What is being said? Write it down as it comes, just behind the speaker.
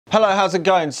Hello, how's it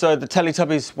going? So the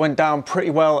Teletubbies went down pretty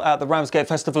well at the Ramsgate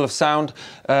Festival of Sound.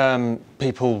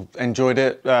 People enjoyed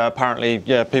it. Apparently,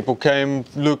 yeah,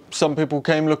 some people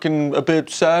came looking a bit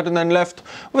sad and then left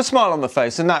with a smile on their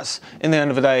face. And that's, in the end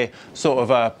of the day, sort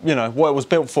of, you know, what it was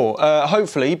built for.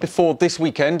 Hopefully, before this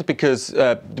weekend, because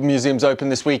the museum's open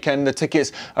this weekend, the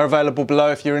tickets are available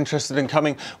below if you're interested in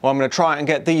coming. Well, I'm going to try and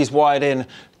get these wired in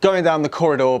going down the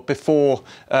corridor before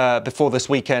this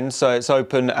weekend, so it's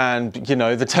open, and you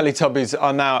know the Teletubbies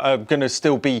are now going to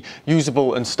still be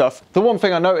usable and stuff. The one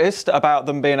thing I noticed about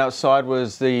them being outside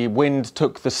was the wind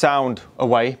took the sound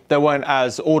away. They weren't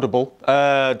as audible.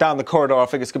 Down the corridor, I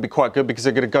think it's going to be quite good because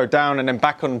they're going to go down and then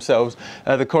back on themselves.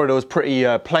 The corridor is pretty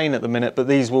plain at the minute, but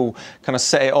these will kind of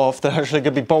set it off. They're actually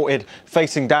going to be bolted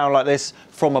facing down like this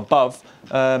from above.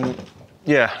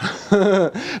 Yeah,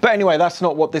 but anyway, that's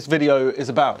not what this video is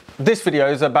about. This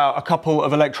video is about a couple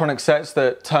of electronic sets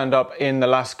that turned up in the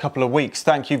last couple of weeks.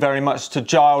 Thank you very much to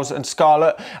Giles and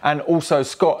Scarlett and also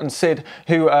Scott and Sid,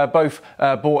 who both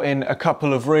brought in a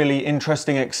couple of really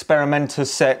interesting experimenter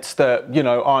sets that, you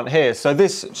know, aren't here. So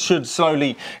this should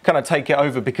slowly kind of take it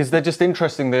over because they're just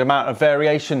interesting, the amount of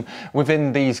variation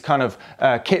within these kind of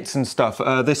kits and stuff.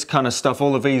 This kind of stuff,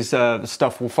 all of these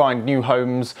stuff will find new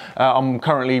homes. I'm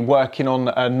currently working on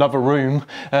another room,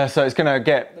 so it's going to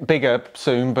get bigger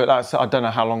soon, but I don't know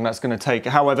how long that's going to take.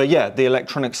 However, yeah, the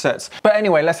electronic sets. But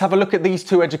anyway, let's have a look at these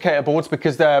two educator boards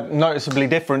because they're noticeably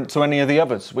different to any of the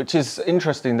others, which is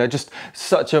interesting. They're just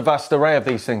such a vast array of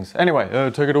these things. Anyway,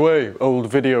 take it away, old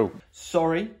video.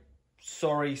 Sorry.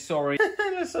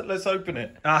 Let's open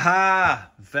it.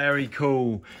 Aha, very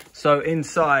cool. So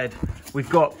inside we've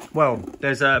got, well,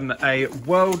 there's a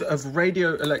world of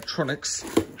radio electronics,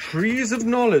 trees of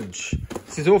knowledge.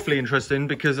 This is awfully interesting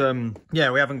because yeah,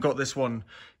 we haven't got this one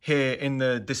here in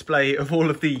the display of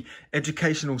all of the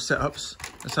educational setups.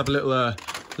 Let's have a little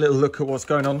look at what's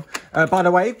going on. By the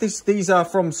way, these are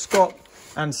from Scott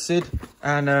and Sid,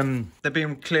 and they've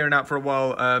been clearing out for a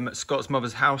while at Scott's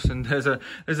mother's house, and there's a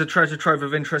treasure trove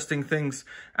of interesting things,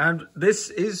 and this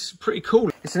is pretty cool.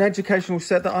 It's an educational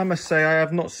set that I must say I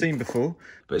have not seen before,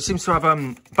 but it seems to have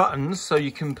buttons, so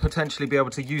you can potentially be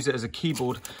able to use it as a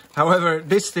keyboard. However,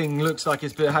 this thing looks like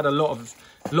it's had a lot of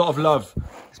love.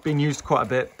 It's been used quite a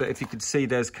bit, but if you could see,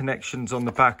 there's connections on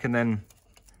the back, and then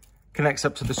connects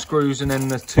up to the screws, and then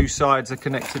the two sides are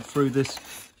connected through this.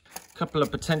 Couple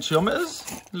of potentiometers,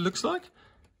 it looks like.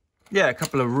 Yeah, a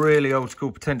couple of really old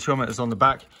school potentiometers on the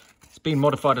back. It's been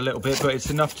modified a little bit, but it's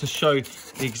enough to show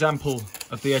the example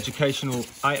of the educational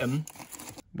item.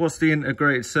 What's the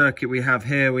integrated circuit we have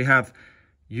here? We have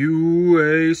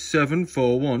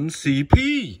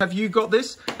UA741CP. Have you got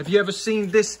this? Have you ever seen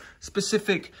this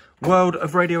specific world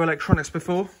of radio electronics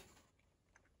before?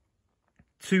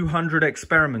 200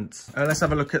 experiments. Let's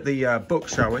have a look at the book,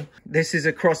 shall we? This is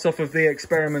a cross off of the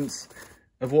experiments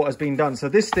of what has been done. So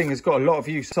this thing has got a lot of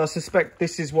use. So I suspect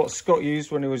this is what Scott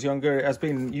used when he was younger. It has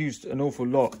been used an awful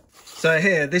lot. So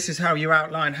here, this is how you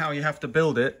outline how you have to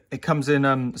build it. It comes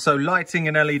in, so lighting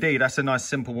and LED, that's a nice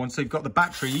simple one. So you've got the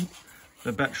battery.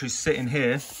 The battery's sitting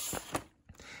here. And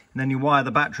then you wire the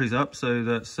batteries up, so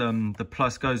that's the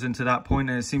plus goes into that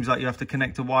point. And it seems like you have to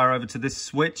connect a wire over to this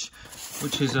switch,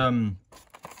 which is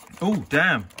oh,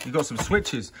 damn, you've got some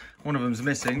switches. One of them's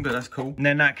missing, but that's cool. And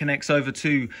then that connects over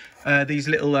to these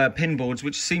little pin boards,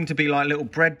 which seem to be like little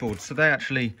breadboards. So they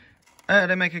actually,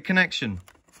 they make a connection.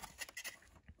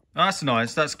 Oh, that's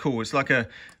nice, that's cool. It's like a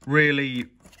really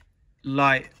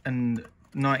light and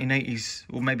 1980s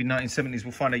or maybe 1970s.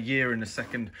 We'll find a year in a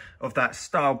second of that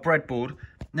style breadboard.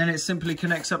 And then it simply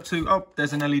connects up to, oh,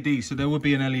 there's an LED. So there would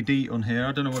be an LED on here.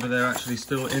 I don't know whether they're actually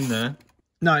still in there.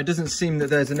 No, it doesn't seem that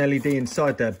there's an LED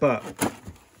inside there, but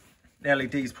the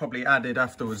LED is probably added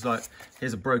afterwards. Like,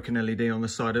 here's a broken LED on the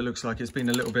side. It looks like it's been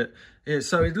a little bit...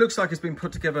 So it looks like it's been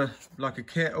put together like a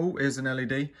kit. Oh, here's an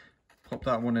LED. Pop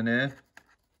that one in here.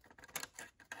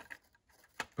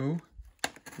 Oh.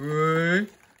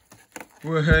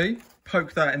 Hey.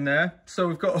 Poke that in there. So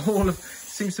we've got all of...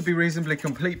 Seems to be reasonably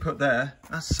complete put there.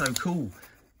 That's so cool.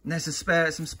 And there's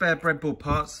some spare breadboard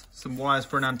parts. Some wires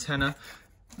for an antenna.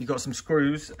 You've got some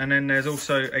screws, and then there's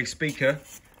also a speaker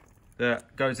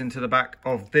that goes into the back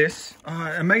of this.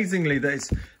 Amazingly, that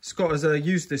Scott has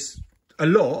used this a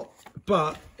lot,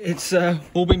 but it's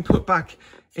all been put back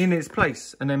in its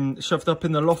place and then shoved up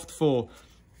in the loft for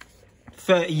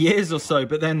 30 years or so.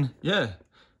 But then, yeah,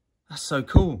 that's so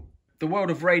cool. The world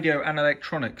of radio and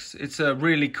electronics. It's a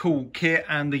really cool kit,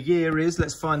 and the year is,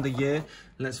 let's find the year.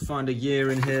 Let's find a year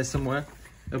in here somewhere.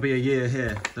 There'll be a year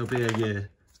here. There'll be a year.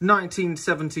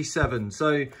 1977.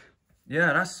 So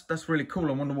yeah, that's really cool.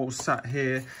 I wonder what was sat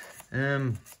here.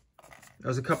 There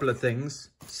was a couple of things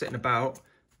sitting about.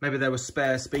 Maybe there were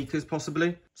spare speakers,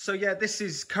 possibly. So yeah, this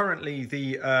is currently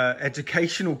the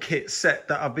educational kit set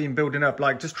that I've been building up,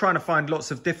 like just trying to find lots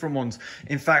of different ones.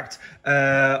 In fact,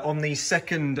 on the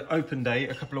second open day,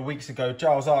 a couple of weeks ago,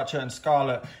 Giles and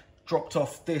Scarlett dropped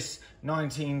off this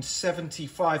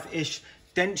 1975-ish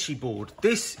Denchi board.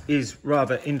 This is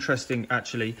rather interesting,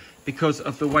 actually, because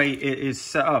of the way it is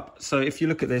set up. So if you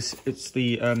look at this, it's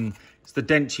the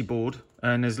Denchi board,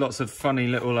 and there's lots of funny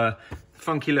little...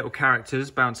 funky little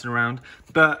characters bouncing around.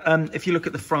 But if you look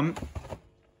at the front,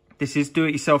 this is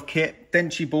do-it-yourself kit,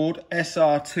 Denchi board,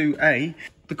 SR2A.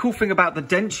 The cool thing about the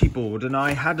Denchi board, and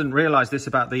I hadn't realised this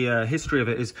about the history of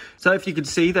it, is, so if you can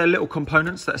see, they're little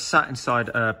components that are sat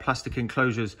inside plastic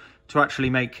enclosures to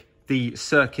actually make the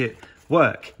circuit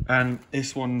work. And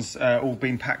this one's all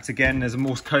been packed again. There's a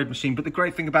Morse code machine. But the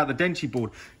great thing about the Denchi board,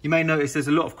 you may notice there's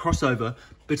a lot of crossover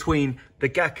between the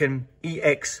Gakken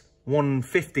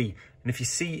EX150. And if you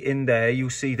see in there, you'll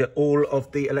see that all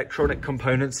of the electronic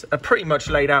components are pretty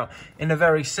much laid out in a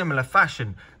very similar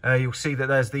fashion. You'll see that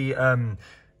there's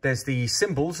the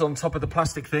symbols on top of the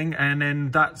plastic thing, and then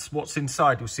that's what's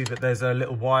inside. You'll see that there's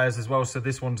little wires as well. So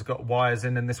this one's got wires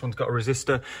in, and this one's got a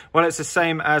resistor. Well, it's the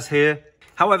same as here.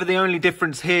 However, the only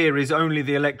difference here is only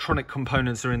the electronic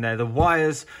components are in there. The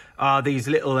wires are these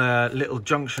little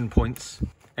junction points.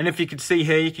 And if you could see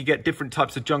here, you could get different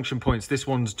types of junction points. This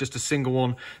one's just a single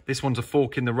one. This one's a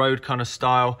fork in the road kind of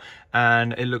style.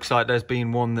 And it looks like there's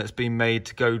been one that's been made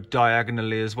to go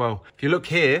diagonally as well. If you look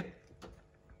here,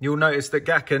 you'll notice that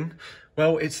Gakken,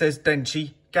 well, it says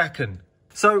Denchi Gakken.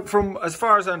 So from as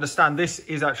far as I understand, this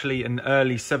is actually an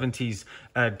early 70s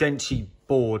Denchi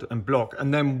board and block.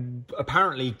 And then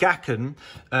apparently Gakken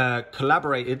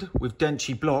collaborated with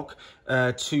Denchi block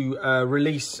to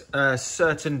release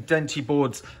certain Denchi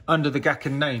boards under the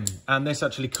Gakken name. And this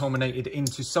actually culminated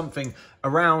into something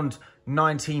around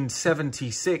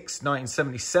 1976,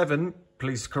 1977.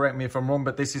 Please correct me if I'm wrong,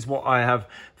 but this is what I have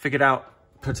figured out,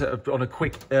 put it on a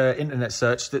quick internet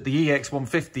search, that the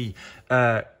EX150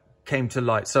 came to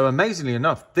light. So amazingly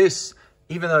enough, this,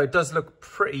 even though it does look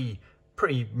pretty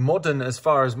modern as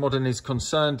far as modern is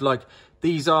concerned, like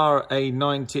these are a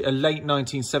late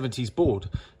 1970s board.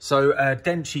 So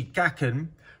Denchi Gakken,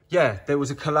 yeah, there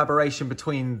was a collaboration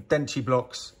between Denchi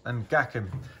blocks and Gakken.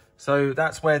 So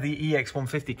that's where the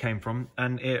EX150 came from,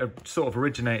 and it sort of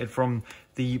originated from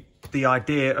the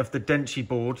idea of the Denchi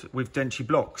board with Denchi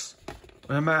blocks.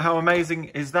 How amazing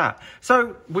is that?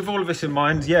 So with all of this in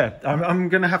mind, yeah, I'm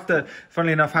going to have to,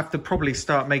 funnily enough, probably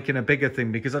start making a bigger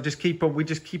thing, because we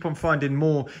just keep on finding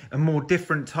more and more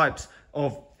different types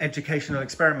of educational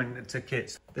experimenter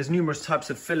kits. There's numerous types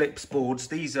of Philips boards.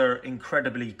 These are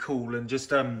incredibly cool, and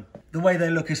just the way they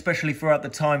look, especially throughout the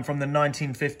time from the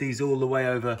 1950s all the way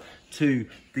over to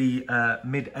the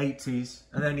mid-80s.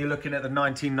 And then you're looking at the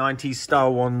 1990s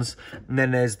style ones, and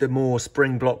then there's the more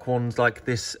spring block ones like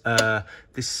this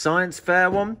this science fair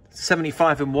one,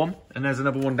 75 in 1, and there's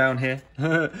another one down here.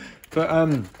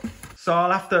 But so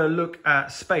I'll have to look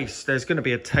at space. There's going to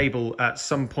be a table at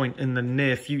some point in the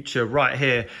near future right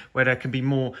here where there can be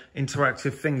more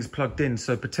interactive things plugged in.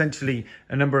 So potentially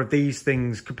a number of these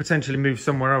things could potentially move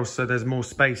somewhere else, so there's more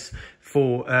space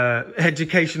for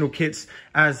educational kits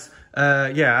as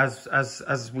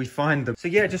we find them. So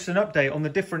yeah, just an update on the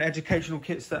different educational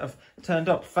kits that have turned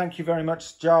up. Thank you very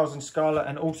much, Giles and Scarlett,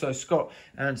 and also Scott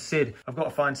and Sid. I've got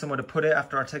to find somewhere to put it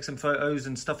after I take some photos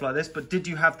and stuff like this. But did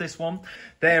you have this one?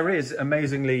 There is,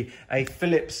 amazingly, a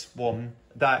Philips one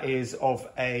that is of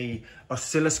a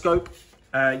oscilloscope.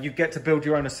 You get to build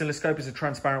your own oscilloscope. It's a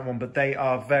transparent one, but they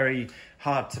are very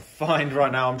hard to find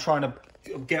right now. I'm trying to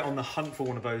get on the hunt for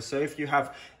one of those. So if you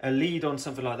have a lead on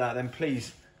something like that, then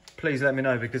please let me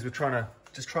know, because we're trying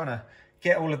to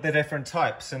get all of the different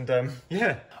types. And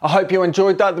yeah, I hope you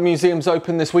enjoyed that. The museum's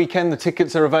open this weekend. The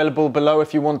tickets are available below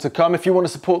if you want to come. If you want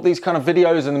to support these kind of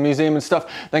videos and the museum and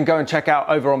stuff, then go and check out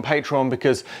over on Patreon,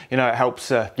 because you know it helps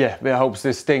it helps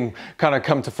this thing kind of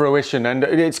come to fruition, and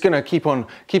it's going to keep on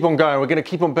going. We're going to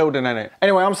keep on building on it.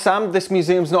 Anyway, I'm Sam. This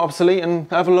museum's not obsolete, and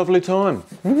have a lovely time.